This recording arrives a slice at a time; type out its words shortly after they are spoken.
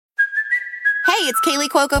it's Kaylee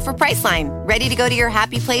Cuoco for Priceline. Ready to go to your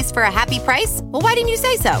happy place for a happy price? Well, why didn't you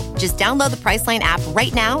say so? Just download the Priceline app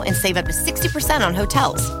right now and save up to 60% on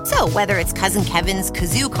hotels. So whether it's Cousin Kevin's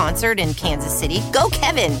Kazoo Concert in Kansas City, go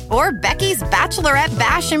Kevin, or Becky's Bachelorette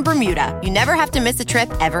Bash in Bermuda, you never have to miss a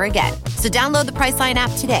trip ever again. So download the Priceline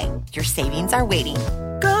app today. Your savings are waiting.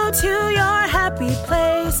 Go to your happy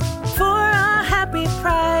place for a happy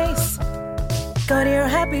price. Go to your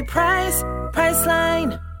happy price,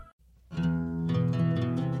 Priceline.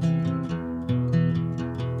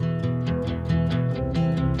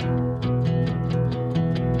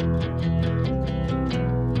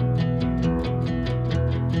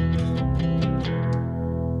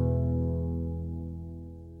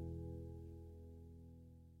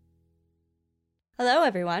 Hello,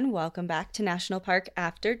 everyone. Welcome back to National Park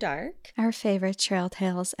After Dark. Our favorite Trail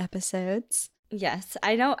Tales episodes. Yes,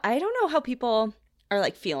 I know. I don't know how people are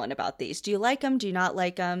like feeling about these. Do you like them? Do you not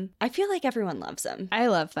like them? I feel like everyone loves them. I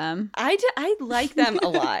love them. I like them a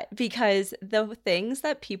lot because the things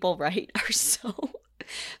that people write are so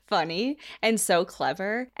funny and so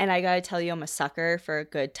clever. And I gotta tell you, I'm a sucker for a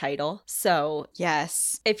good title. So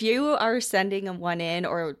yes, if you are sending one in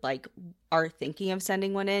or like are thinking of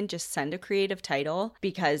sending one in, just send a creative title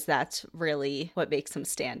because that's really what makes them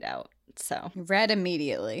stand out. So read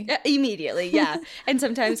immediately. Immediately, yeah. And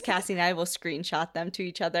sometimes Cassie and I will screenshot them to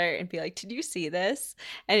each other and be like, did you see this?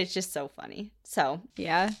 And it's just so funny. So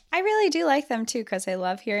yeah, I really do like them too because I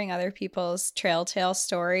love hearing other people's trail tale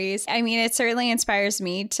stories. I mean, it certainly inspires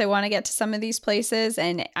me to want to get to some of these places,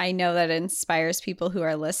 and I know that it inspires people who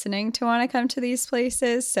are listening to want to come to these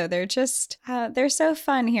places. So they're just they're so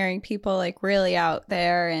fun hearing people like really out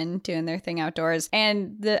there and doing their thing outdoors.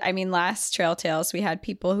 And last Trail Tales we had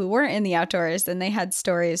people who weren't in the outdoors and they had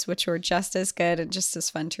stories which were just as good and just as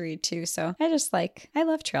fun to read too. So I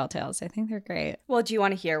love Trail Tales. I think they're great. Well, do you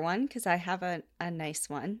want to hear one? Because I have a nice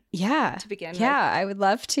one. Yeah. To begin with. Yeah, I would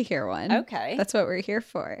love to hear one. Okay. That's what we're here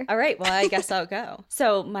for. All right. Well, I guess I'll go.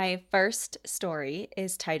 So my first story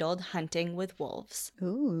is titled Hunting with Wolves.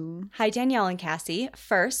 Ooh. Hi, Danielle and Cassie.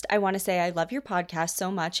 First, I want to say I love your podcast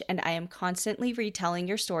so much and I am constantly retelling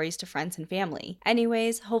your stories to friends and family.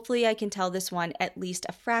 Anyways, hopefully I can tell this one at least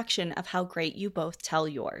a fraction of how great you both tell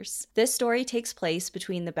yours. This story takes place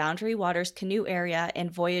between the Boundary Waters Canoe Area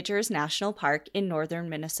and Voyageurs National Park in northern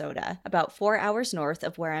Minnesota, about 4 hours north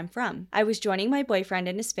of where I'm from. I was joining my boyfriend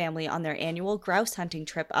and his family on their annual grouse hunting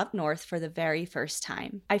trip up north for the very first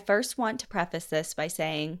time. I first want to preface this by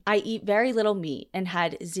saying I eat very little meat and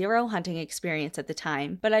had zero hunting experience at the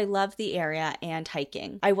time, but I love the area and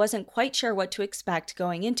hiking. I wasn't quite sure what to expect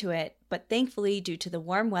going into it, but thankfully, due to the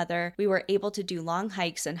warm weather, we were able to do long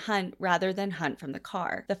hikes and hunt rather than hunt from the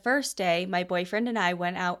car. The first day, my boyfriend and I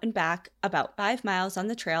went out and back about 5 miles on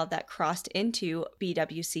the trail that crossed into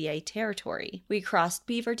BWCA territory. We crossed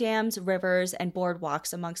beaver dams, rivers, and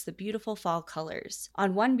boardwalks amongst the beautiful fall colors.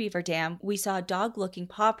 On one beaver dam, we saw dog-looking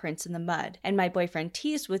paw prints in the mud, and my boyfriend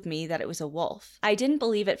teased with me that it was a wolf. I didn't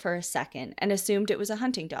believe it for a second and assumed it was a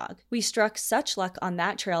hunting dog. We struck such luck on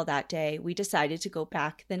that trail that day, we decided to go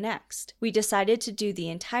back the next. We decided to do the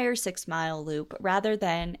entire 6-mile loop rather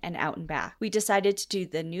than an out and back. We decided to do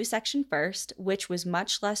the new section first, which was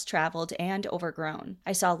much less traveled and overgrown.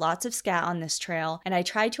 I saw lots of scat on this trail, and I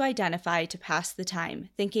tried to identify to pass the time,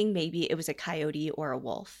 thinking maybe it was a coyote or a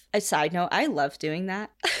wolf. A side note, I love doing that.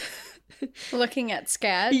 Looking at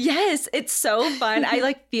scat. Yes, it's so fun.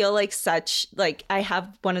 I feel like such I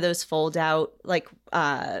have one of those fold out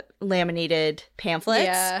laminated pamphlets.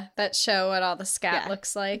 Yeah, that show what all the scat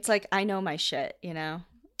looks like. It's like I know my shit, you know.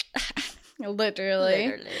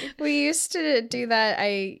 Literally. We used to do that.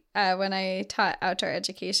 When I taught outdoor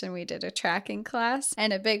education, we did a tracking class,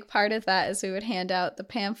 and a big part of that is we would hand out the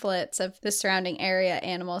pamphlets of the surrounding area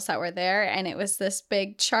animals that were there, and it was this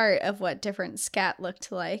big chart of what different scat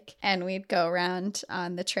looked like, and we'd go around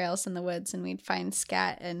on the trails in the woods and we'd find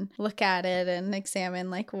scat and look at it and examine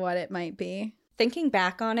what it might be. Thinking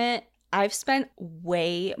back on it, I've spent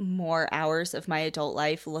way more hours of my adult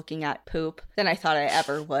life looking at poop than I thought I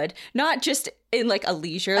ever would. Not just in a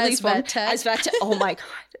leisurely form. As vet tech. Oh my God.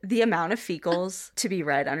 The amount of fecals to be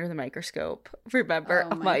read under the microscope. Remember?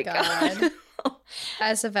 Oh my God.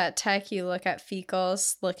 As a vet tech, you look at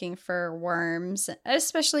fecals looking for worms,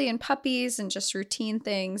 especially in puppies and just routine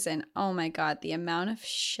things. And oh my God, the amount of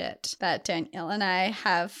shit that Danielle and I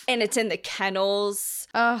have. And it's in the kennels.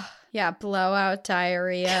 Oh, yeah, blowout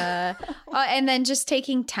diarrhea. And then just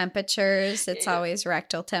taking temperatures. It's always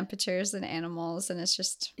rectal temperatures in animals. And it's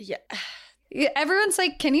just... Yeah. Everyone's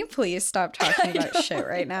like, can you please stop talking about shit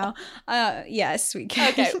right now? Yes, we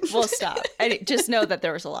can. Okay, we'll stop. Just know that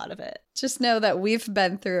there was a lot of it. Just know that we've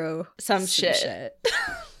been through some shit.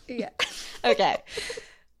 Yeah. Okay.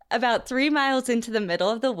 About 3 miles into the middle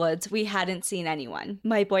of the woods, we hadn't seen anyone.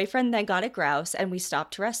 My boyfriend then got a grouse and we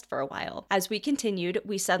stopped to rest for a while. As we continued,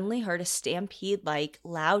 we suddenly heard a stampede-like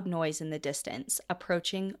loud noise in the distance,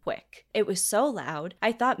 approaching quick. It was so loud,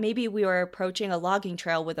 I thought maybe we were approaching a logging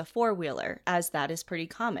trail with a four-wheeler, as that is pretty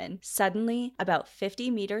common. Suddenly, about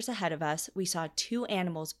 50 meters ahead of us, we saw 2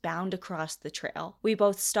 animals bound across the trail. We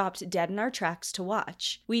both stopped dead in our tracks to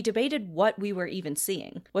watch. We debated what we were even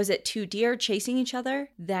seeing. Was it 2 deer chasing each other?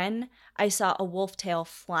 Then I saw a wolf tail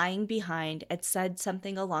flying behind and said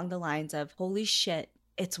something along the lines of, "Holy shit,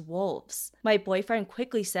 it's wolves." My boyfriend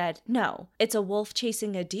quickly said, "No, it's a wolf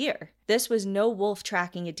chasing a deer." This was no wolf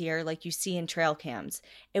tracking a deer like you see in trail cams.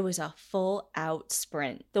 It was a full-out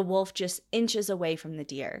sprint. The wolf just inches away from the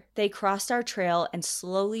deer. They crossed our trail and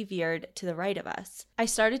slowly veered to the right of us. I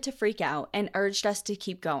started to freak out and urged us to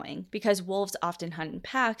keep going because wolves often hunt in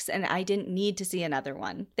packs and I didn't need to see another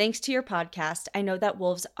one. Thanks to your podcast, I know that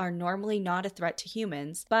wolves are normally not a threat to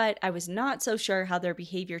humans, but I was not so sure how their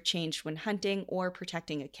behavior changed when hunting or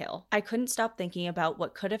protecting a kill. I couldn't stop thinking about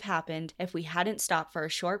what could have happened if we hadn't stopped for a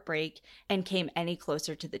short break and came any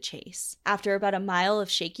closer to the chase. After about a mile of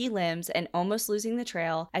shaky limbs and almost losing the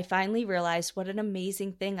trail, I finally realized what an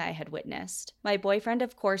amazing thing I had witnessed. My boyfriend,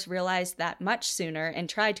 of course, realized that much sooner and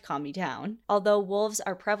tried to calm me down. Although wolves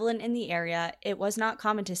are prevalent in the area, it was not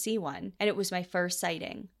common to see one, and it was my first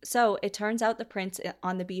sighting. So it turns out the prints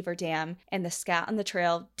on the beaver dam and the scat on the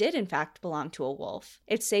trail did in fact belong to a wolf.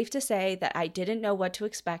 It's safe to say that I didn't know what to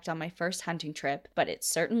expect on my first hunting trip, but it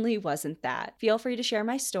certainly wasn't that. Feel free to share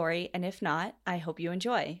my story, and if not, I hope you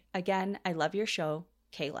enjoy. Again, I love your show,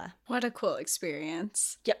 Kayla. What a cool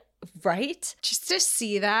experience. Yep. Right? Just to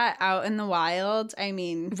see that out in the wild, I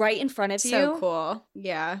mean, right in front of you. So cool.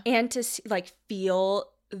 Yeah. And to see, like, feel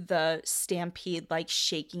the stampede like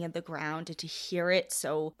shaking in the ground and to hear it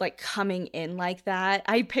so like coming in like that.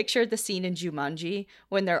 I pictured the scene in Jumanji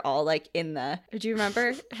when they're all like in the, do you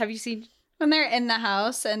remember? Have you seen? When they're in the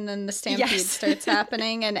house and then the stampede starts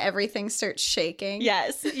happening and everything starts shaking.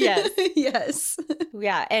 Yes. Yes.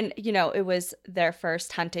 Yeah. And, you know, it was their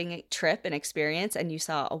first hunting trip and experience and you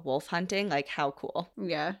saw a wolf hunting. Like, how cool.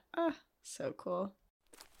 Yeah. Oh, so cool.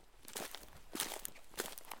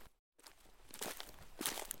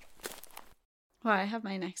 Well, I have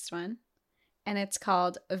my next one. And it's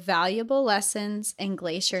called Valuable Lessons in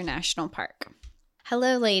Glacier National Park.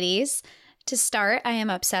 Hello, ladies. To start, I am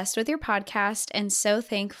obsessed with your podcast and so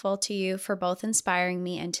thankful to you for both inspiring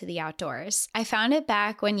me into the outdoors. I found it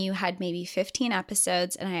back when you had maybe 15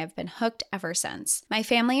 episodes and I have been hooked ever since. My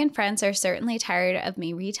family and friends are certainly tired of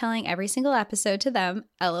me retelling every single episode to them,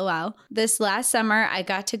 LOL. This last summer, I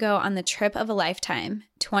got to go on the trip of a lifetime.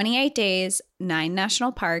 28 days, 9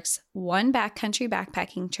 national parks, 1 backcountry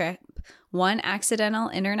backpacking trip, 1 accidental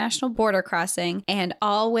international border crossing, and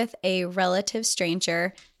all with a relative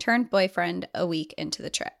stranger turned boyfriend a week into the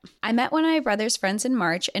trip. I met one of my brother's friends in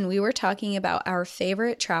March and we were talking about our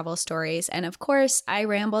favorite travel stories. And of course, I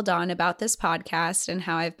rambled on about this podcast and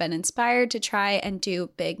how I've been inspired to try and do a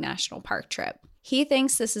big national park trip. He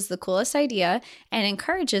thinks this is the coolest idea and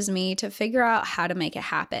encourages me to figure out how to make it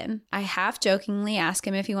happen. I half-jokingly ask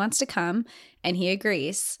him if he wants to come, and he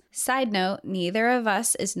agrees. Side note, neither of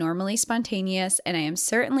us is normally spontaneous, and I am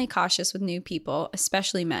certainly cautious with new people,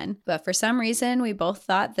 especially men. But for some reason, we both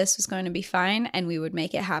thought this was going to be fine and we would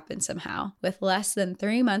make it happen somehow, with less than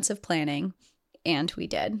 3 months of planning. And we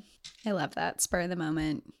did. I love that. Spur of the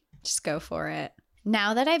moment. Just go for it.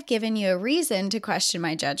 Now that I've given you a reason to question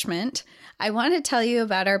my judgment, I want to tell you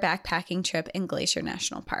about our backpacking trip in Glacier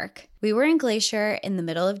National Park. We were in Glacier in the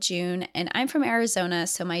middle of June, and I'm from Arizona,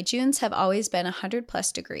 so my Junes have always been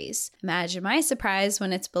 100+ degrees. Imagine my surprise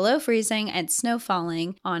when it's below freezing and snow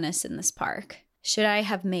falling on us in this park. Should I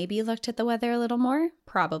have maybe looked at the weather a little more?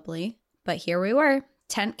 Probably. But here we were,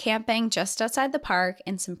 tent camping just outside the park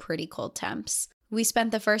in some pretty cold temps. We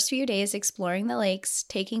spent the first few days exploring the lakes,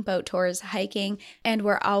 taking boat tours, hiking, and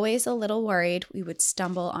were always a little worried we would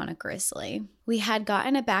stumble on a grizzly. We had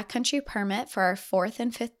gotten a backcountry permit for our 4th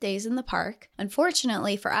and 5th days in the park.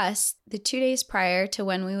 Unfortunately for us, the 2 days prior to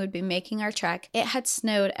when we would be making our trek, it had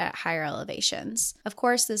snowed at higher elevations. Of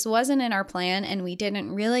course, this wasn't in our plan and we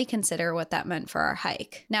didn't really consider what that meant for our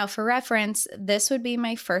hike. Now, for reference, this would be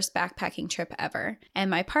my first backpacking trip ever,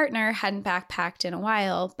 and my partner hadn't backpacked in a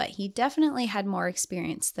while, but he definitely had more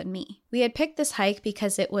experience than me. We had picked this hike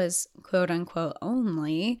because it was, quote unquote,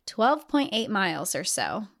 only 12.8 miles or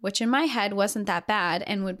so, which in my head wasn't wasn't that bad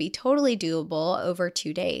and would be totally doable over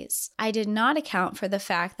 2 days. I did not account for the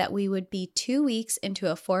fact that we would be 2 weeks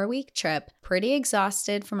into a 4-week trip, pretty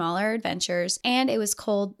exhausted from all our adventures, and it was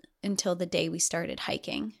cold until the day we started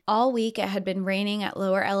hiking. All week it had been raining at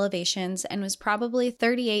lower elevations and was probably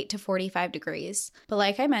 38 to 45 degrees. But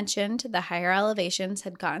like I mentioned, the higher elevations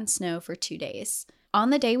had gotten snow for 2 days. On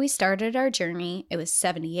the day we started our journey, it was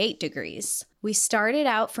 78 degrees. We started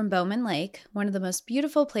out from Bowman Lake, one of the most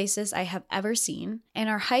beautiful places I have ever seen, and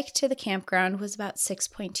our hike to the campground was about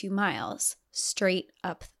 6.2 miles, straight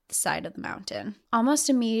up the side of the mountain. Almost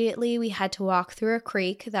immediately, we had to walk through a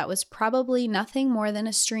creek that was probably nothing more than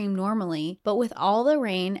a stream normally, but with all the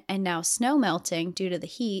rain and now snow melting due to the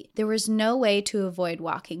heat, there was no way to avoid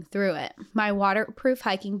walking through it. My waterproof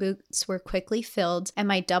hiking boots were quickly filled and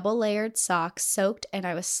my double-layered socks soaked, and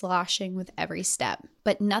I was sloshing with every step.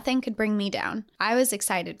 But nothing could bring me down. I was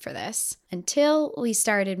excited for this until we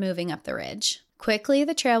started moving up the ridge. Quickly,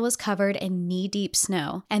 the trail was covered in knee-deep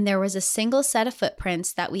snow, and there was a single set of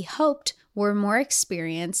footprints that we hoped were more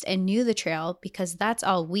experienced and knew the trail because that's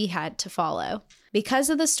all we had to follow. Because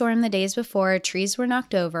of the storm the days before, trees were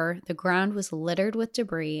knocked over, the ground was littered with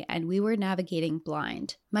debris, and we were navigating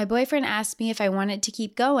blind. My boyfriend asked me if I wanted to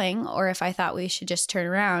keep going or if I thought we should just turn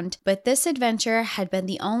around, but this adventure had been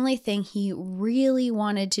the only thing he really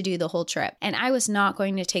wanted to do the whole trip, and I was not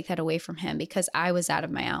going to take that away from him because I was out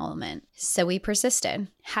of my element. So we persisted,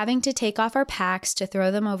 having to take off our packs to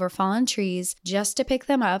throw them over fallen trees just to pick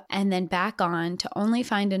them up and then back on to only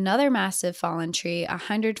find another massive fallen tree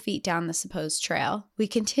 100 feet down the supposed trail. We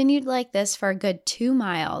continued like this for a good 2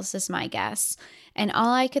 miles, is my guess, and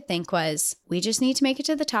all I could think was, we just need to make it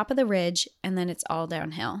to the top of the ridge and then it's all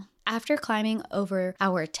downhill. After climbing over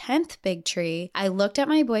our 10th big tree, I looked at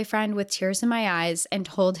my boyfriend with tears in my eyes and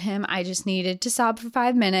told him I just needed to sob for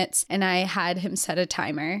 5 minutes, and I had him set a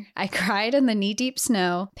timer. I cried in the knee-deep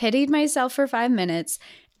snow, pitied myself for 5 minutes,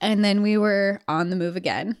 and then we were on the move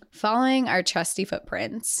again, following our trusty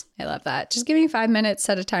footprints. I love that. Just give me 5 minutes,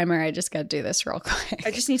 set a timer. I just got to do this real quick.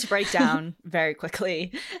 I just need to break down very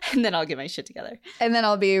quickly, and then I'll get my shit together. And then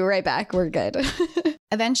I'll be right back. We're good.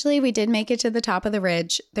 Eventually, we did make it to the top of the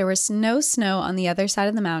ridge. There was no snow on the other side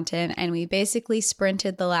of the mountain, and we basically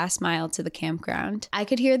sprinted the last mile to the campground. I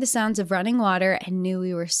could hear the sounds of running water and knew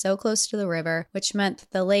we were so close to the river, which meant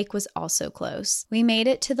the lake was also close. We made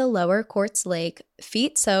it to the lower Quartz Lake,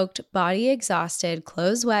 feet soaked, body exhausted,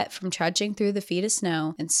 clothes wet from trudging through the feet of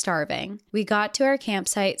snow, and starving. We got to our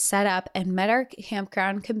campsite, set up, and met our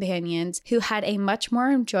campground companions who had a much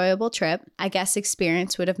more enjoyable trip. I guess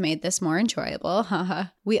experience would have made this more enjoyable, haha.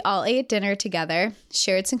 We all ate dinner together,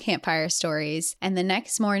 shared some campfire stories, and the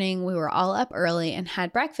next morning we were all up early and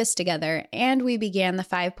had breakfast together, and we began the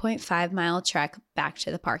 5.5-mile trek back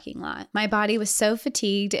to the parking lot. My body was so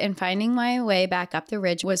fatigued, and finding my way back up the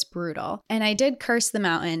ridge was brutal, and I did curse the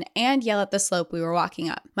mountain and yell at the slope we were walking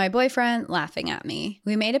up, my boyfriend laughing at me.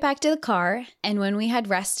 We made it back to the car, and when we had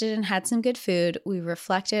rested and had some good food, we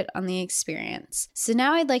reflected on the experience. So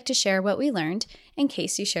now I'd like to share what we learned in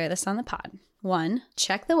case you share this on the pod. 1.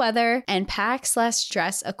 Check the weather and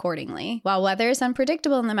pack/dress accordingly. While weather is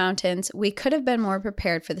unpredictable in the mountains, we could have been more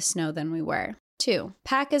prepared for the snow than we were. 2.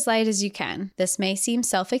 Pack as light as you can. This may seem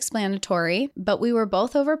self-explanatory, but we were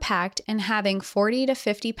both overpacked, and having 40 to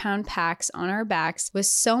 50 pound packs on our backs was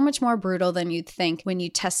so much more brutal than you'd think when you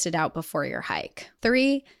test it out before your hike.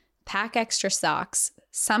 3. Pack extra socks.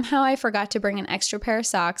 Somehow I forgot to bring an extra pair of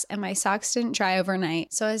socks, and my socks didn't dry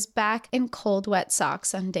overnight, so I was back in cold, wet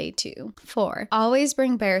socks on day 2. 4. Always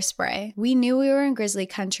bring bear spray. We knew we were in grizzly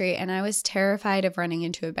country, and I was terrified of running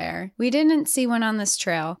into a bear. We didn't see one on this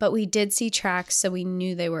trail, but we did see tracks, so we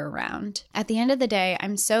knew they were around. At the end of the day,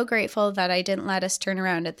 I'm so grateful that I didn't let us turn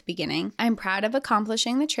around at the beginning. I'm proud of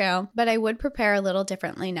accomplishing the trail, but I would prepare a little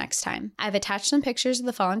differently next time. I've attached some pictures of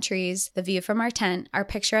the fallen trees, the view from our tent, our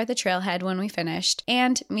picture at the trailhead when we finished, and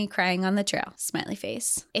me crying on the trail, smiley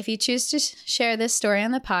face. If you choose to share this story on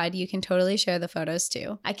the pod, you can totally share the photos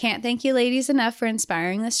too. I can't thank you ladies enough for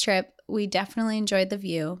inspiring this trip. We definitely enjoyed the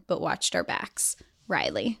view, but watched our backs.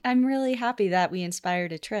 Riley. I'm really happy that we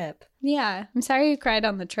inspired a trip. Yeah, I'm sorry you cried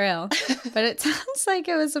on the trail, but it sounds like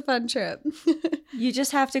it was a fun trip. You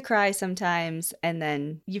just have to cry sometimes and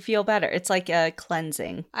then you feel better. It's like a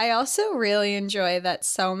cleansing. I also really enjoy that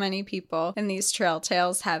so many people in these trail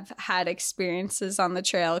tales have had experiences on the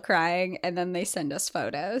trail crying, and then they send us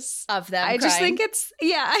photos of them I crying. just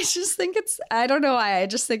think it's, I don't know why, I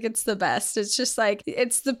just think it's the best. It's just like,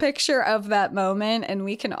 it's the picture of that moment and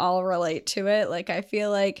we can all relate to it. Like, I feel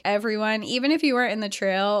like everyone, even if you weren't in the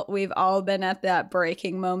trail, we've all been at that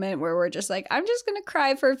breaking moment where we're just like, I'm just gonna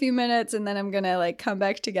cry for a few minutes and then I'm gonna like come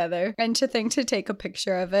back together. And to take a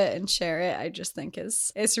picture of it and share it, I just think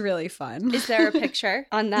it's really fun. Is there a picture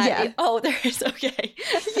on that? Yeah. Oh, there is. Okay.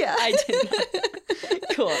 Yeah. I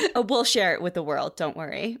didn't. Cool. Oh, we'll share it with the world. Don't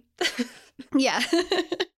worry. Yeah.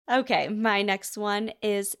 Okay, my next one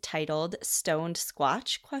is titled Stoned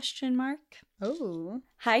Squatch? Oh.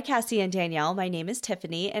 Hi, Cassie and Danielle. My name is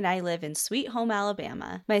Tiffany, and I live in Sweet Home,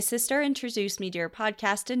 Alabama. My sister introduced me to your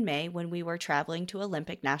podcast in May when we were traveling to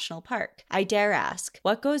Olympic National Park. I dare ask,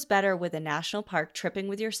 what goes better with a national park tripping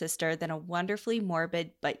with your sister than a wonderfully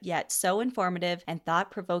morbid but yet so informative and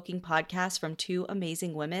thought-provoking podcast from two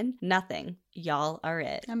amazing women? Nothing. Y'all are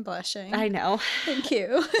it. I'm blushing. I know. Thank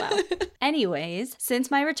you. Wow. Anyways,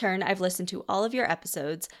 since my return, I've listened to all of your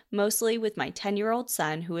episodes, mostly with my 10-year-old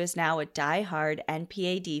son, who is now a die-hard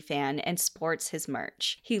NPAD fan and sports his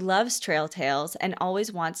merch. He loves Trail Tales and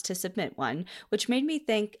always wants to submit one, which made me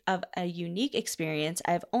think of a unique experience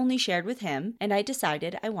I have only shared with him, and I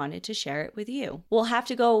decided I wanted to share it with you. We'll have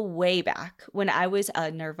to go way back, when I was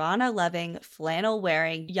a Nirvana-loving,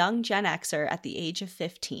 flannel-wearing young Gen Xer at the age of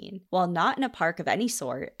 15. While not in a park of any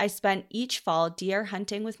sort, I spent each fall deer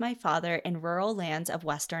hunting with my father in rural lands of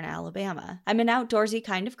western Alabama. I'm an outdoorsy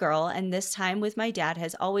kind of girl, and this time with my dad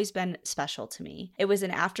has always been special to me. It was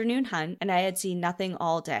an afternoon hunt, and I had seen nothing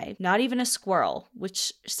all day, not even a squirrel,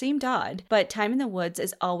 which seemed odd, but time in the woods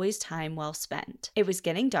is always time well spent. It was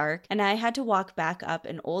getting dark, and I had to walk back up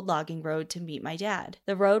an old logging road to meet my dad.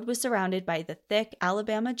 The road was surrounded by the thick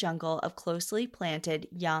Alabama jungle of closely planted,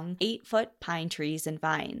 young, 8-foot pine trees and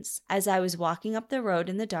vines. As I was walking up the road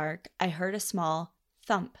in the dark, I heard a small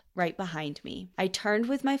thump right behind me. I turned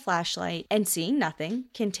with my flashlight and, seeing nothing,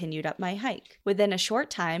 continued up my hike. Within a short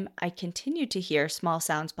time, I continued to hear small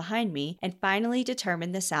sounds behind me and finally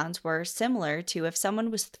determined the sounds were similar to if someone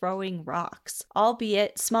was throwing rocks,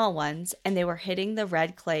 albeit small ones, and they were hitting the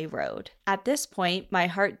red clay road. At this point, my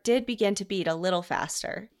heart did begin to beat a little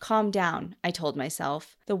faster. Calm down, I told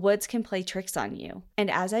myself. The woods can play tricks on you. And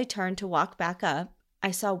as I turned to walk back up, I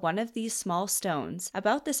saw one of these small stones,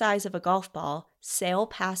 about the size of a golf ball, sail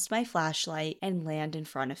past my flashlight and land in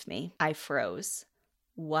front of me. I froze.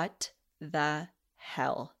 What the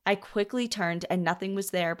hell? I quickly turned and nothing was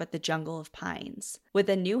there but the jungle of pines. With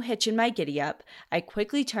a new hitch in my giddy-up, I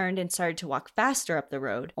quickly turned and started to walk faster up the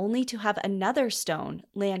road, only to have another stone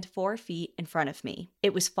land 4 feet in front of me.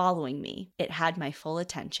 It was following me. It had my full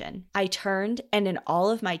attention. I turned and in all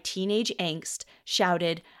of my teenage angst,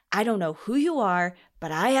 shouted, "I don't know who you are,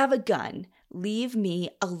 but I have a gun. Leave me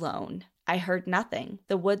alone." I heard nothing.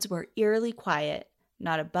 The woods were eerily quiet.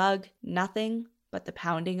 Not a bug, nothing but the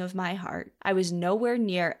pounding of my heart. I was nowhere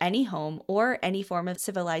near any home or any form of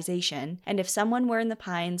civilization, and if someone were in the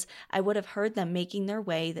pines, I would have heard them making their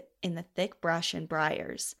way in the thick brush and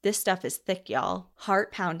briars. This stuff is thick, y'all.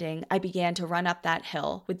 Heart pounding, I began to run up that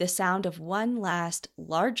hill with the sound of one last,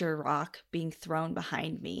 larger rock being thrown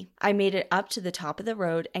behind me. I made it up to the top of the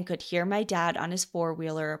road and could hear my dad on his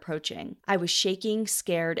four-wheeler approaching. I was shaking,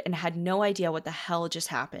 scared, and had no idea what the hell just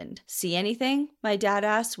happened. "See anything?" my dad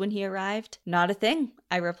asked when he arrived. "Not a thing,"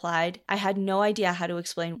 I replied. I had no idea how to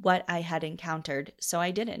explain what I had encountered, so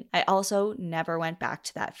I didn't. I also never went back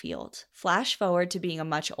to that field. Flash forward to being a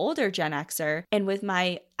much older Gen Xer, and with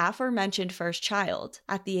my aforementioned first child.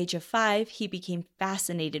 At the age of 5, he became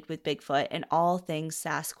fascinated with Bigfoot and all things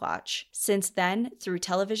Sasquatch. Since then, through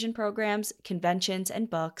television programs, conventions, and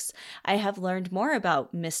books, I have learned more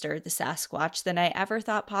about Mr. the Sasquatch than I ever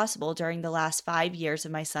thought possible during the last 5 years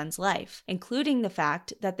of my son's life, including the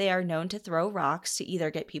fact that they are known to throw rocks to either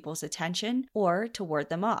get people's attention or to ward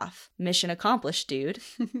them off. Mission accomplished, dude.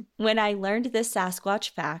 When I learned this Sasquatch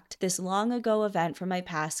fact, this long ago event from my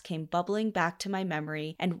past came bubbling back to my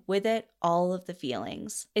memory, and with it, all of the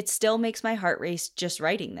feelings. It still makes my heart race just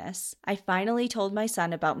writing this. I finally told my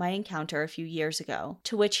son about my encounter a few years ago,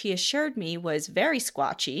 to which he assured me was very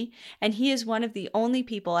squatchy, and he is one of the only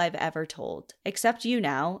people I've ever told. Except you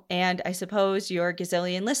now, and I suppose your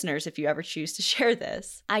gazillion listeners if you ever choose to share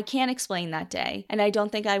this. I can't explain that day, and I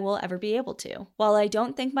don't think I will ever be able to. While I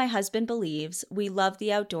don't think my husband believes, we love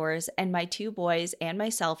the outdoors, and my 2 boys and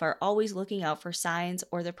myself are always looking out for signs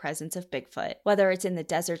or the presence of Bigfoot, whether it's in the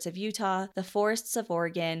deserts of Utah, the forests of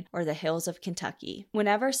Oregon, or the hills of Kentucky.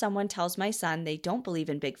 Whenever someone tells my son they don't believe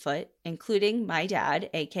in Bigfoot, including my dad,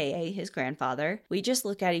 aka his grandfather, we just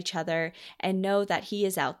look at each other and know that he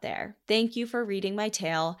is out there. Thank you for reading my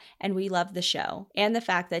tale, and we love the show. And the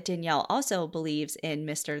fact that Danielle also believes in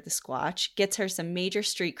Mr. the Squatch gets her some major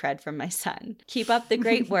street cred from my son. Keep up the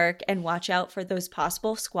great work and watch out for those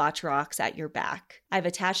possible Squatch rocks at your back. I've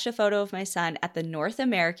attached a photo of my son at the North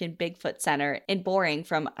American Bigfoot Center in Boring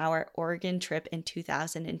from our Oregon trip in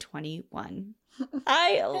 2021.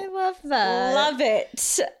 I love that. Love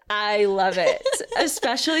it. I love it.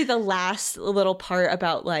 Especially the last little part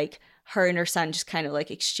about like her and her son just kind of like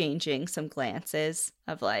exchanging some glances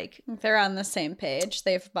of like they're on the same page.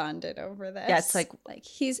 They've bonded over this. Yeah, it's like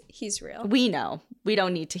he's real. We know. We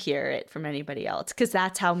don't need to hear it from anybody else because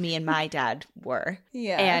that's how me and my dad were.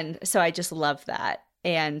 Yeah. And so I just love that.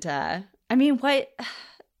 And I mean, what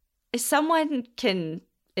someone can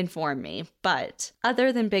inform me, but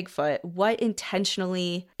other than Bigfoot, what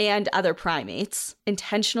intentionally and other primates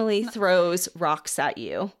intentionally throws rocks at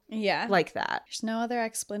you? Yeah. Like that. There's no other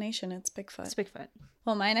explanation. It's Bigfoot. It's Bigfoot.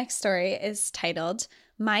 Well, my next story is titled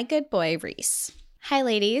My Good Boy Reese. Hi,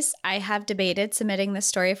 ladies. I have debated submitting this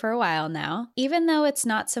story for a while now. Even though it's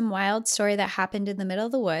not some wild story that happened in the middle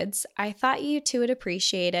of the woods, I thought you two would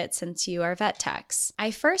appreciate it since you are vet techs.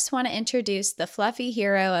 I first want to introduce the fluffy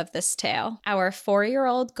hero of this tale, our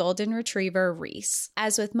 4-year-old golden retriever, Reese.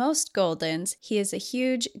 As with most Goldens, he is a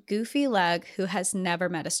huge, goofy lug who has never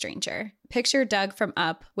met a stranger. Picture Doug from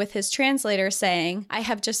Up with his translator saying, "I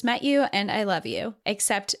have just met you and I love you."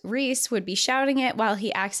 Except Reese would be shouting it while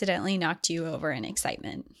he accidentally knocked you over in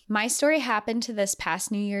excitement. My story happened to this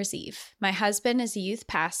past New Year's Eve. My husband is a youth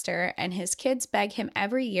pastor and his kids beg him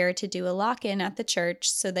every year to do a lock-in at the church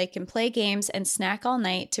so they can play games and snack all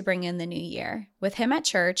night to bring in the new year. With him at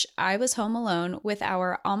church, I was home alone with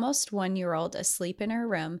our almost 1-year-old asleep in her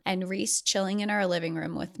room and Reese chilling in our living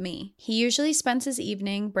room with me. He usually spends his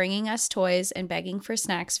evening bringing us toys and begging for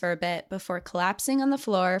snacks for a bit before collapsing on the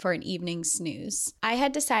floor for an evening snooze. I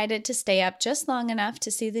had decided to stay up just long enough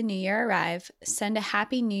to see the new year arrive, send a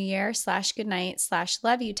happy new year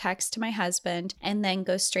 /goodnight/love you text to my husband, and then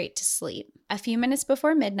go straight to sleep. A few minutes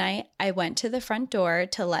before midnight, I went to the front door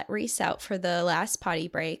to let Reese out for the last potty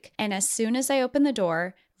break, and as soon as I opened the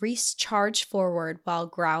door, Reese charged forward while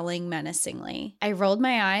growling menacingly. I rolled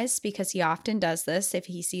my eyes because he often does this if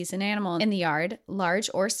he sees an animal in the yard, large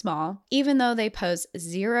or small, even though they pose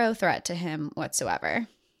zero threat to him whatsoever.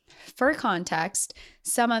 For context,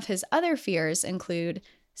 some of his other fears include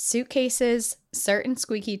suitcases, certain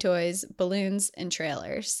squeaky toys, balloons, and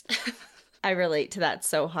trailers. I relate to that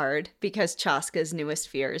so hard because Chaska's newest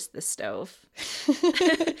fear is the stove.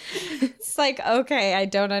 It's like, okay, I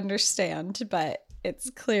don't understand, but it's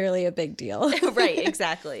clearly a big deal. Right,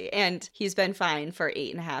 exactly. And he's been fine for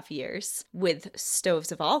 8.5 years with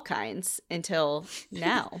stoves of all kinds until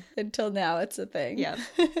now. Until now, it's a thing. Yeah.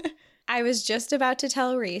 I was just about to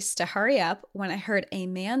tell Reese to hurry up when I heard a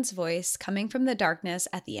man's voice coming from the darkness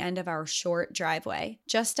at the end of our short driveway,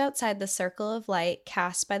 just outside the circle of light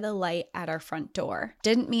cast by the light at our front door.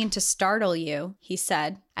 "Didn't mean to startle you," he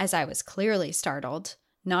said, as I was clearly startled,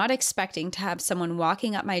 not expecting to have someone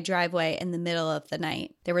walking up my driveway in the middle of the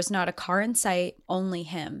night. There was not a car in sight, only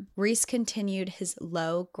him. Reese continued his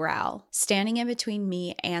low growl, standing in between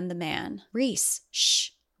me and the man. "Reese, shh.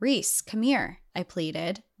 Reese, come here," I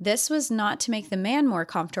pleaded. This was not to make the man more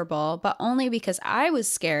comfortable, but only because I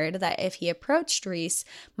was scared that if he approached Reese,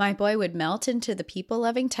 my boy would melt into the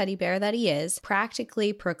people-loving teddy bear that he is,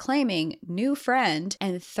 practically proclaiming new friend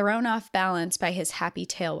and thrown off balance by his happy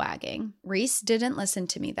tail wagging. Reese didn't listen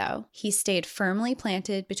to me though. He stayed firmly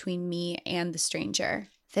planted between me and the stranger.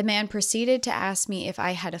 The man proceeded to ask me if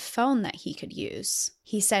I had a phone that he could use.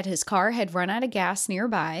 He said his car had run out of gas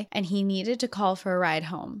nearby and he needed to call for a ride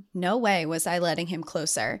home. No way was I letting him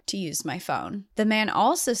closer to use my phone. The man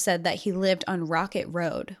also said that he lived on Rocket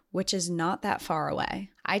Road, which is not that far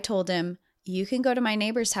away. I told him, "You can go to my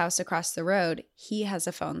neighbor's house across the road. He has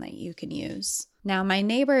a phone that you can use." Now, my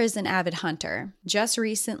neighbor is an avid hunter. Just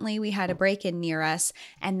recently, we had a break-in near us,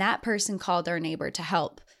 and that person called our neighbor to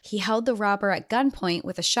help. He held the robber at gunpoint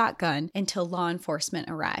with a shotgun until law enforcement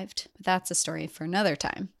arrived. But that's a story for another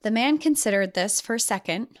time. The man considered this for a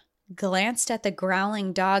second, glanced at the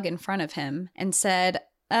growling dog in front of him, and said,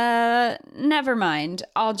 never mind,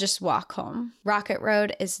 I'll just walk home. Rocket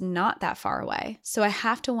Road is not that far away, so I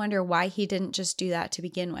have to wonder why he didn't just do that to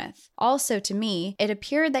begin with. Also, to me, it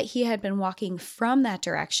appeared that he had been walking from that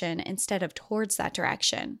direction instead of towards that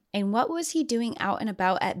direction. And what was he doing out and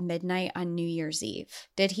about at midnight on New Year's Eve?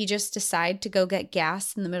 Did he just decide to go get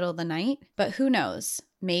gas in the middle of the night? But who knows?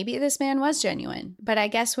 Maybe this man was genuine, but I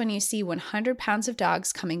guess when you see 100 pounds of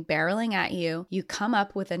dogs coming barreling at you, you come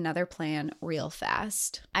up with another plan real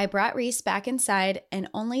fast. I brought Reese back inside, and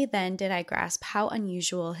only then did I grasp how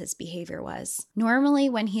unusual his behavior was. Normally,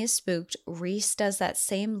 when he is spooked, Reese does that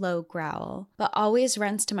same low growl, but always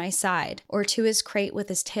runs to my side or to his crate with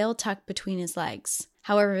his tail tucked between his legs.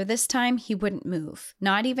 However, this time he wouldn't move,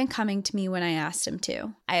 not even coming to me when I asked him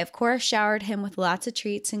to. I, of course, showered him with lots of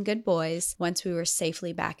treats and good boys once we were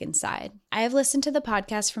safely back inside. I have listened to the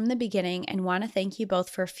podcast from the beginning and want to thank you both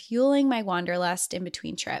for fueling my wanderlust in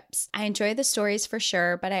between trips. I enjoy the stories for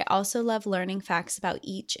sure, but I also love learning facts about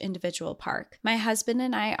each individual park. My husband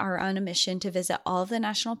and I are on a mission to visit all of the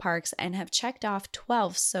national parks and have checked off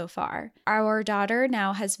 12 so far. Our daughter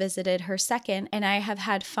now has visited her second, and I have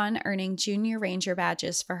had fun earning junior ranger badges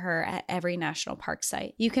for her at every national park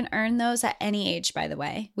site. You can earn those at any age, by the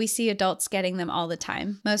way. We see adults getting them all the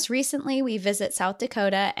time. Most recently, we visit South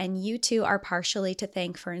Dakota, and you two are partially to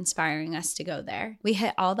thank for inspiring us to go there. We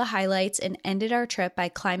hit all the highlights and ended our trip by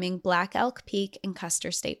climbing Black Elk Peak in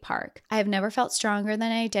Custer State Park. I have never felt stronger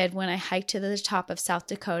than I did when I hiked to the top of South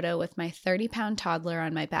Dakota with my 30-pound toddler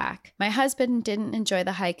on my back. My husband didn't enjoy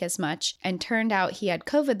the hike as much, and turned out he had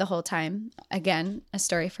COVID the whole time. Again, a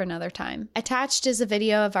story for another time. Attached is a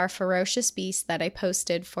video of our ferocious beast that I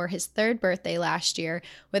posted for his 3rd birthday last year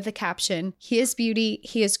with the caption, "He is beauty,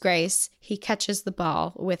 he is grace, he catches the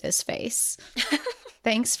ball with his face."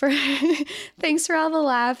 Thanks for all the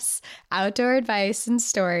laughs, outdoor advice, and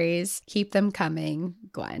stories. Keep them coming,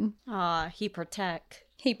 Gwen. Aw, he protect.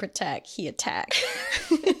 He protect, he attack.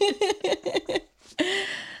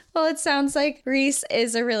 Well, it sounds like Reese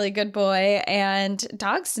is a really good boy, and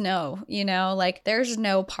dogs know, like there's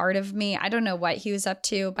no part of me, I don't know what he was up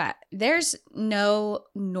to, but there's no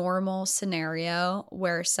normal scenario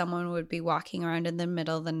where someone would be walking around in the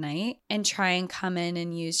middle of the night and try and come in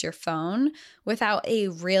and use your phone without a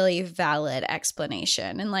really valid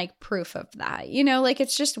explanation and like proof of that, like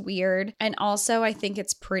it's just weird. And also I think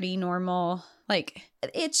it's pretty normal. Like,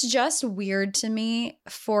 it's just weird to me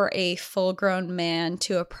for a full-grown man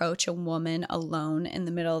to approach a woman alone in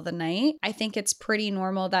the middle of the night. I think it's pretty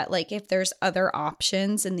normal that, like, if there's other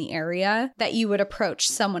options in the area, that you would approach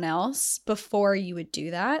someone else before you would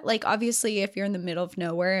do that. Like, obviously, if you're in the middle of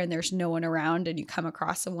nowhere and there's no one around and you come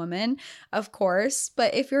across a woman, of course.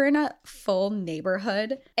 But if you're in a full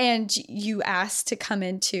neighborhood and you ask to come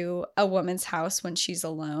into a woman's house when she's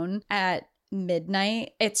alone at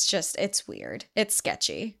midnight, it's weird. It's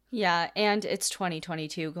sketchy. Yeah, and it's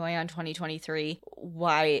 2022 going on 2023.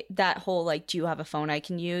 Why that whole like, do you have a phone I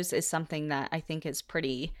can use is something that I think is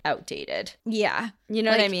pretty outdated. Yeah. You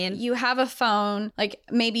know what I mean? You have a phone, like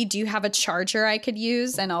maybe do you have a charger I could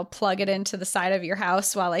use and I'll plug it into the side of your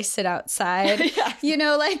house while I sit outside? Yes.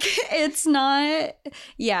 It's not,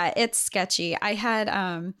 yeah, it's sketchy. I had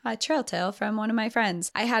a trail tale from one of my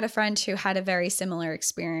friends. I had a friend who had a very similar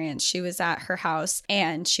experience. She was at her house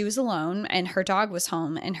and she was alone and her dog was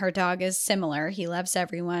home, and her dog is similar. He loves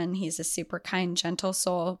everyone. He's a super kind, gentle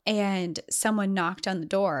soul. And someone knocked on the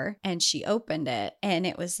door and she opened it. And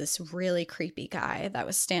it was this really creepy guy that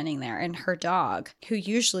was standing there. And her dog, who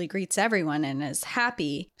usually greets everyone and is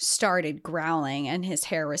happy, started growling and his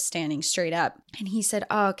hair was standing straight up. And he said,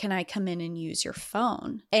 "Oh, can I come in and use your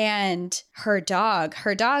phone?" And her dog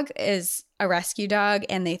is a rescue dog.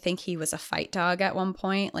 And they think he was a fight dog at one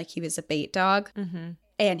point. Like he was a bait dog. Mm-hmm.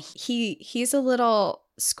 And he's a little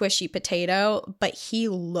squishy potato, but he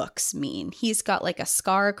looks mean. He's got like a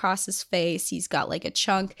scar across his face. He's got like a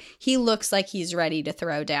chunk. He looks like he's ready to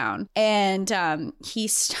throw down. And he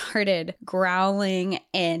started growling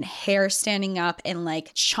and hair standing up and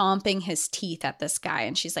like chomping his teeth at this guy.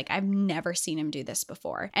 And she's like, "I've never seen him do this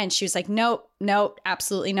before." And she was like, nope,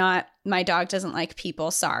 absolutely not. My dog doesn't like people,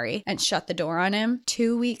 sorry. And shut the door on him.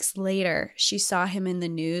 2 weeks later, she saw him in the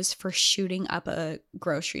news for shooting up a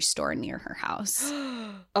grocery store near her house.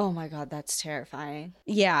 Oh my God, that's terrifying.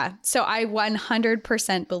 Yeah. So I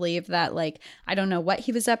 100% believe that, like, I don't know what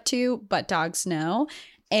he was up to, but dogs know.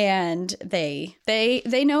 And they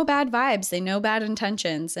know bad vibes. They know bad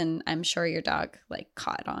intentions. And I'm sure your dog like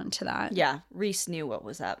caught on to that. Yeah. Reese knew what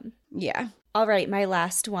was up. Yeah. All right. My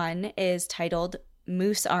last one is titled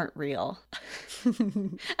 "Moose Aren't Real."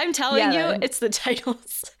 I'm telling you, it's the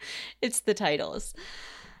titles. It's the titles.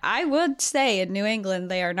 I would say in New England,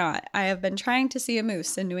 they are not. I have been trying to see a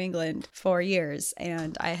moose in New England for years,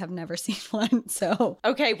 and I have never seen one. So,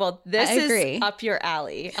 okay, well, this is up your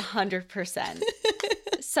alley, 100%.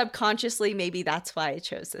 Subconsciously, maybe that's why I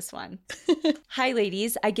chose this one. Hi,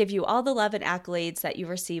 ladies. I give you all the love and accolades that you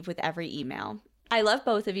receive with every email. I love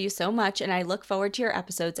both of you so much, and I look forward to your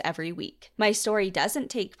episodes every week. My story doesn't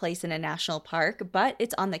take place in a national park, but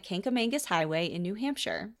it's on the Kankamangas Highway in New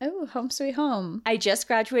Hampshire. Oh, home sweet home. I just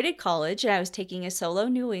graduated college, and I was taking a solo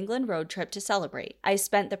New England road trip to celebrate. I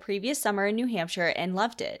spent the previous summer in New Hampshire and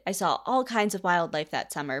loved it. I saw all kinds of wildlife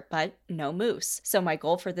that summer, but no moose. So my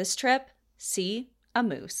goal for this trip, see a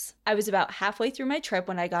moose. I was about halfway through my trip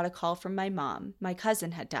when I got a call from my mom. My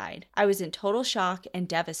cousin had died. I was in total shock and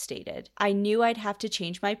devastated. I knew I'd have to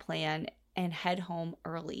change my plan and head home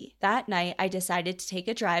early. That night, I decided to take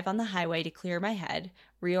a drive on the highway to clear my head,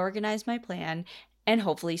 reorganize my plan, and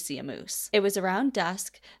hopefully see a moose. It was around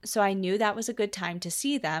dusk, so I knew that was a good time to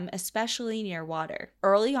see them, especially near water.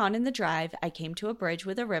 Early on in the drive, I came to a bridge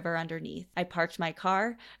with a river underneath. I parked my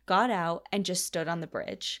car, got out, and just stood on the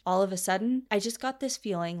bridge. All of a sudden, I just got this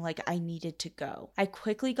feeling like I needed to go. I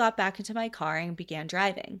quickly got back into my car and began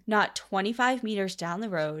driving. Not 25 meters down the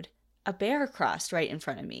road, a bear crossed right in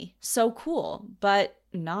front of me. So cool, but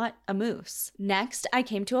not a moose. Next, I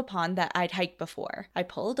came to a pond that I'd hiked before. I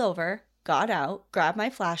pulled over, got out, grabbed my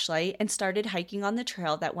flashlight, and started hiking on the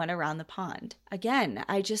trail that went around the pond. Again,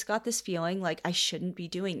 I just got this feeling like I shouldn't be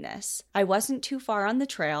doing this. I wasn't too far on the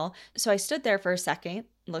trail, so I stood there for a second,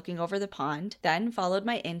 looking over the pond, then followed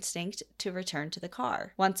my instinct to return to the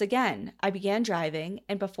car. Once again, I began driving,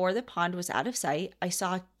 and before the pond was out of sight, I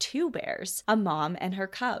saw 2 bears, a mom and her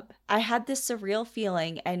cub. I had this surreal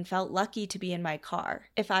feeling and felt lucky to be in my car.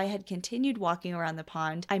 If I had continued walking around the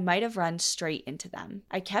pond, I might have run straight into them.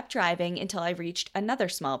 I kept driving until I reached another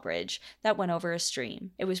small bridge that went over a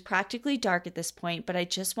stream. It was practically dark at this point, but I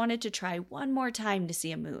just wanted to try one more time to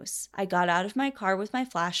see a moose. I got out of my car with my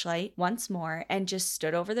flashlight once more and just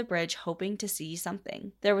stood over the bridge hoping to see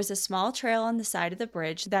something. There was a small trail on the side of the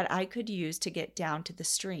bridge that I could use to get down to the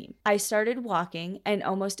stream. I started walking and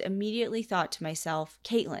almost immediately thought to myself,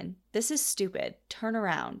 Caitlin, this is stupid. Turn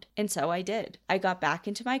around. And so I did. I got back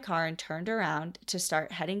into my car and turned around to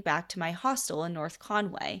start heading back to my hostel in North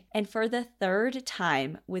Conway. And for the 3rd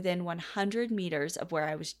time within 100 meters of where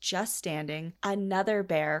I was just standing, another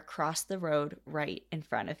bear crossed the road right in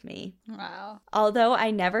front of me. Wow. Although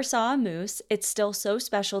I never saw a moose, it's still so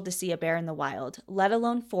special to see a bear in the wild, let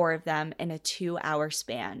alone 4 of them in a 2-hour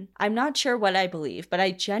span. I'm not sure what I believe, but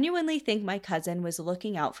I genuinely think my cousin was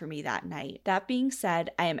looking out for me that night. That being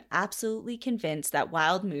said, I am absolutely convinced that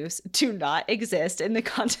wild moose do not exist in the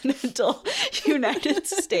continental United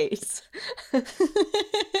States.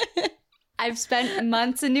 I've spent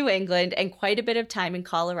months in New England and quite a bit of time in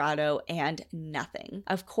Colorado and nothing.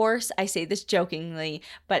 Of course, I say this jokingly,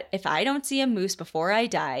 but if I don't see a moose before I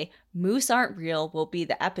die, moose aren't real will be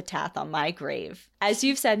the epitaph on my grave. As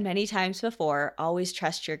you've said many times before, always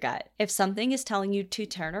trust your gut. If something is telling you to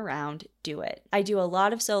turn around, do it. I do a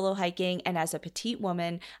lot of solo hiking, and as a petite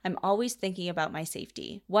woman, I'm always thinking about my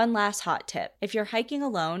safety. One last hot tip. If you're hiking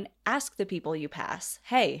alone, ask the people you pass,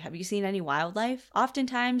 hey, have you seen any wildlife?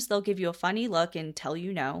 Oftentimes, they'll give you a funny look and tell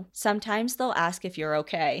you no. Sometimes they'll ask if you're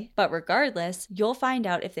okay. But regardless, you'll find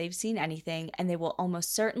out if they've seen anything, and they will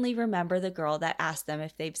almost certainly remember the girl that asked them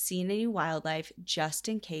if they've seen any wildlife just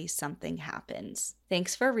in case something happens.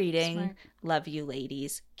 Thanks for reading. Smart. Love you,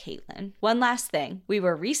 ladies. Caitlin. One last thing. We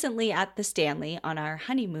were recently at the Stanley on our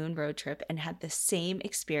honeymoon road trip and had the same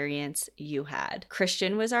experience you had.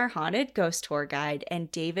 Christian was our haunted ghost tour guide and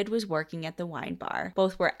David was working at the wine bar.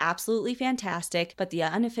 Both were absolutely fantastic, but the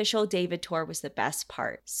unofficial David tour was the best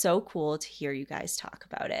part. So cool to hear you guys talk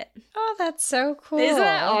about it. Oh, that's so cool. Isn't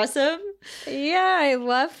that awesome? Yeah, I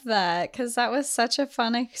love that because that was such a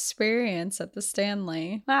fun experience at the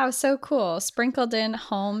Stanley. Wow, so cool. Sprinkled in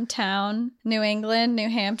hometown, New England, New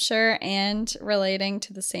Hampshire, and relating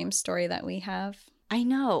to the same story that we have. I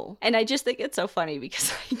know. And I just think it's so funny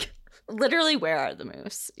because, like, literally, where are the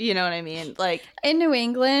moose? You know what I mean? Like, in New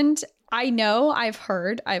England, I know I've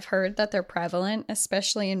heard that they're prevalent,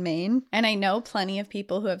 especially in Maine. And I know plenty of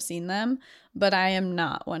people who have seen them, but I am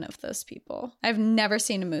not one of those people. I've never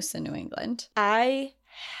seen a moose in New England.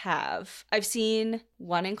 I've seen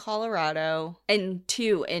 1 in Colorado and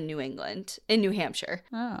 2 in New England, in New Hampshire.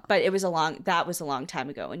 Oh. But that was a long time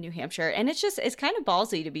ago in New Hampshire. And it's kind of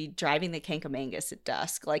ballsy to be driving the Kankamangas at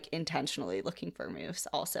dusk, like intentionally looking for moose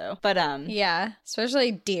also. But yeah,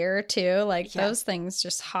 especially deer too. Like those things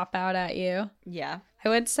just hop out at you. Yeah. I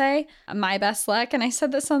would say my best luck, and I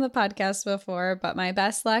said this on the podcast before, but my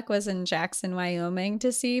best luck was in Jackson, Wyoming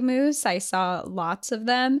to see moose. I saw lots of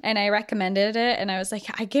them and I recommended it and I was like,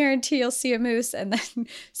 I guarantee you'll see a moose. And then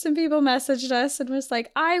some people messaged us and was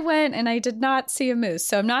like, I went and I did not see a moose.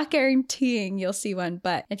 So I'm not guaranteeing you'll see one,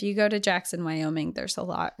 but if you go to Jackson, Wyoming, there's a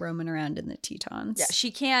lot roaming around in the Tetons. Yeah, she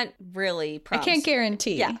can't really promise. I can't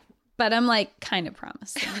guarantee. Yeah. But I'm like kind of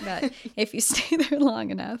promising that if you stay there long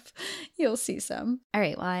enough, you'll see some. All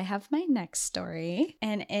right. Well, I have my next story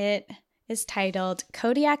and it is titled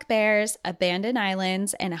Kodiak Bears, Abandoned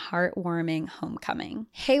Islands, and a Heartwarming Homecoming.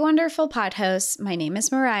 Hey, wonderful pod hosts. My name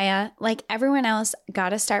is Mariah. Like everyone else,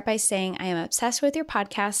 gotta start by saying I am obsessed with your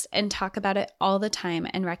podcast and talk about it all the time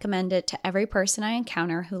and recommend it to every person I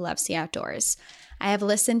encounter who loves the outdoors. I have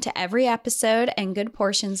listened to every episode and good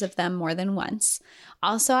portions of them more than once.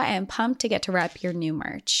 Also, I am pumped to get to rep your new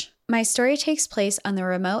merch. My story takes place on the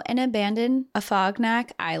remote and abandoned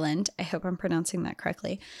Afognak Island, I hope I'm pronouncing that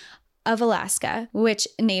correctly, of Alaska, which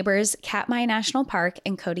neighbors Katmai National Park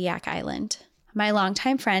and Kodiak Island. My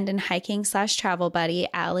longtime friend and hiking/travel buddy,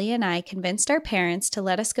 Allie, and I convinced our parents to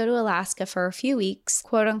let us go to Alaska for a few weeks,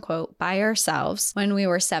 quote unquote, by ourselves when we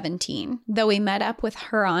were 17, though we met up with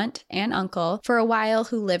her aunt and uncle for a while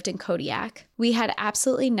who lived in Kodiak. We had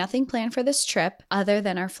absolutely nothing planned for this trip other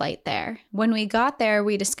than our flight there. When we got there,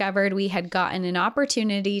 we discovered we had gotten an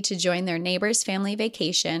opportunity to join their neighbor's family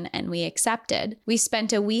vacation, and we accepted. We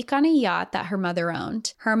spent a week on a yacht that her mother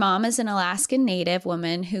owned. Her mom is an Alaskan Native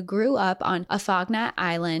woman who grew up on Afognak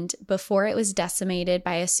Island before it was decimated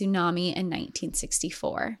by a tsunami in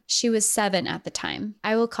 1964. She was 7 at the time.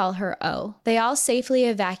 I will call her O. They all safely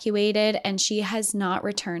evacuated, and she has not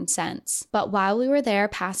returned since. But while we were there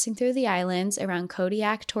passing through the islands around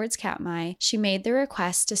Kodiak towards Katmai, she made the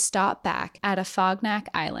request to stop back at Afognak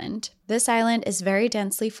Island. This island is very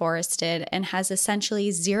densely forested and has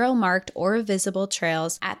essentially zero marked or visible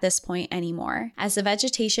trails at this point anymore, as the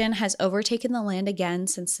vegetation has overtaken the land again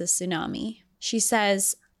since the tsunami. She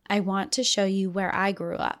says, "I want to show you where I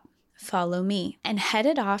grew up. Follow me," and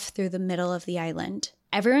headed off through the middle of the island.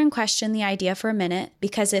 Everyone questioned the idea for a minute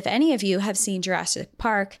because if any of you have seen Jurassic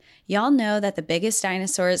Park, y'all know that the biggest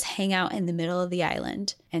dinosaurs hang out in the middle of the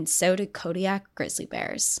island, and so did Kodiak grizzly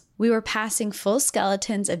bears. We were passing full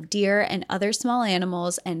skeletons of deer and other small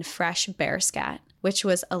animals and fresh bear scat, which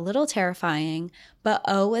was a little terrifying, but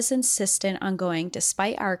O was insistent on going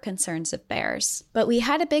despite our concerns of bears. But we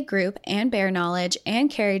had a big group and bear knowledge and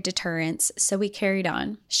carried deterrents, so we carried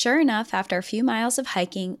on. Sure enough, after a few miles of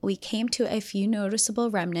hiking, we came to a few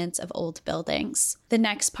noticeable remnants of old buildings. The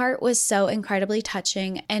next part was so incredibly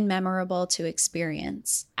touching and memorable to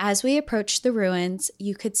experience. As we approached the ruins,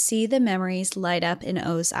 you could see the memories light up in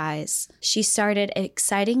O's eyes. She started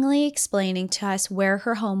excitingly explaining to us where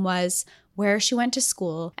her home was, where she went to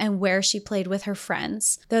school, and where she played with her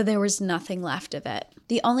friends, though there was nothing left of it.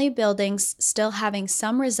 The only buildings still having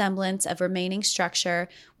some resemblance of remaining structure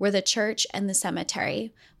were the church and the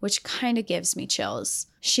cemetery, which kind of gives me chills.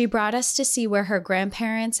 She brought us to see where her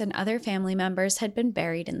grandparents and other family members had been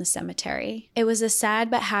buried in the cemetery. It was a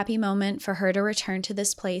sad but happy moment for her to return to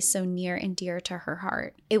this place so near and dear to her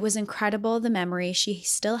heart. It was incredible the memory she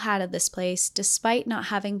still had of this place despite not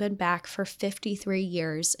having been back for 53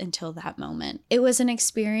 years until that moment. It was an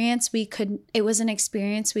experience we could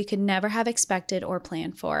never have expected or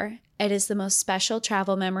planned for. It is the most special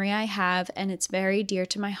travel memory I have, and it's very dear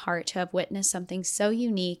to my heart to have witnessed something so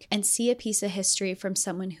unique and see a piece of history from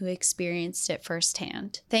someone who experienced it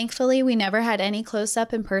firsthand. Thankfully, we never had any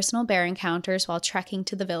close-up and personal bear encounters while trekking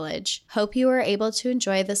to the village. Hope you were able to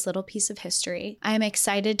enjoy this little piece of history. I am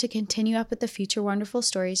excited to continue up with the future wonderful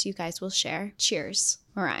stories you guys will share. Cheers,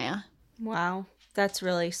 Mariah. Wow, that's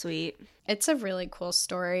really sweet. It's a really cool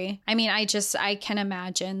story. I mean, I can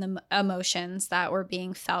imagine the emotions that were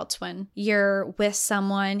being felt when you're with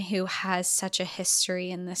someone who has such a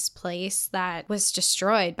history in this place that was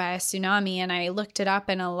destroyed by a tsunami. And I looked it up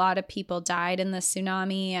and a lot of people died in the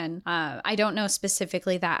tsunami. And I don't know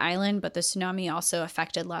specifically that island, but the tsunami also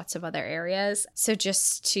affected lots of other areas. So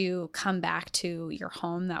just to come back to your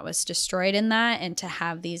home that was destroyed in that and to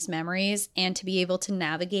have these memories and to be able to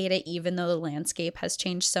navigate it, even though the landscape has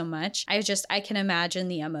changed so much. I can imagine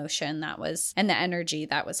the emotion that was and the energy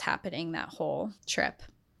that was happening that whole trip.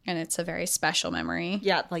 And it's a very special memory.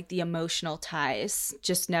 Yeah, like the emotional ties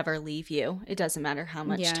just never leave you. It doesn't matter how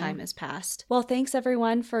much time has passed. Well, thanks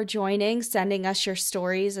everyone for joining, sending us your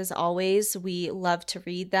stories. As always, we love to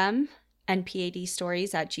read them.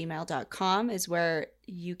 npadstories@gmail.com is where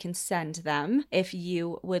you can send them if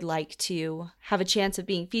you would like to have a chance of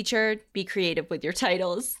being featured. Be creative with your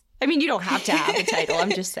titles. I mean, you don't have to have a title.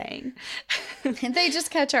 I'm just saying. They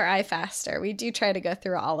just catch our eye faster. We do try to go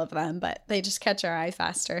through all of them, but they just catch our eye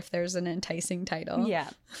faster if there's an enticing title.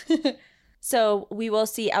 Yeah. So we will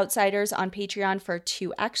see Outsiders on Patreon for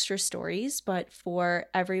 2 extra stories. But for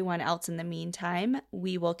everyone else in the meantime,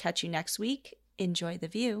 we will catch you next week. Enjoy the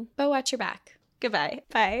view. But watch your back. Goodbye.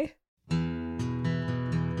 Bye.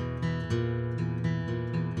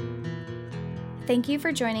 Thank you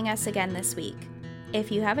for joining us again this week. If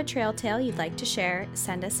you have a trail tale you'd like to share,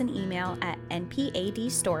 send us an email at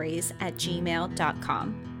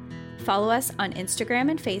npadstories@gmail.com. Follow us on Instagram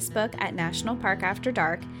and Facebook at National Park After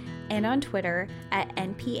Dark and on Twitter at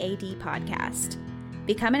NPAD Podcast.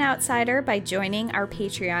 Become an outsider by joining our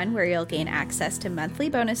Patreon, where you'll gain access to monthly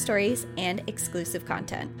bonus stories and exclusive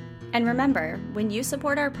content. And remember, when you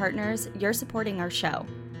support our partners, you're supporting our show.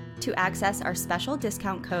 To access our special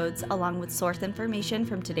discount codes along with source information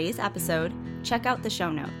from today's episode, check out the show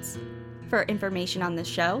notes. For information on the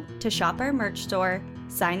show, to shop our merch store,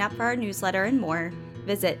 sign up for our newsletter, and more,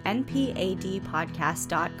 visit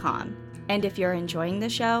npadpodcast.com. And if you're enjoying the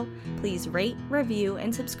show, please rate, review,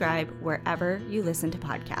 and subscribe wherever you listen to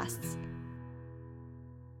podcasts.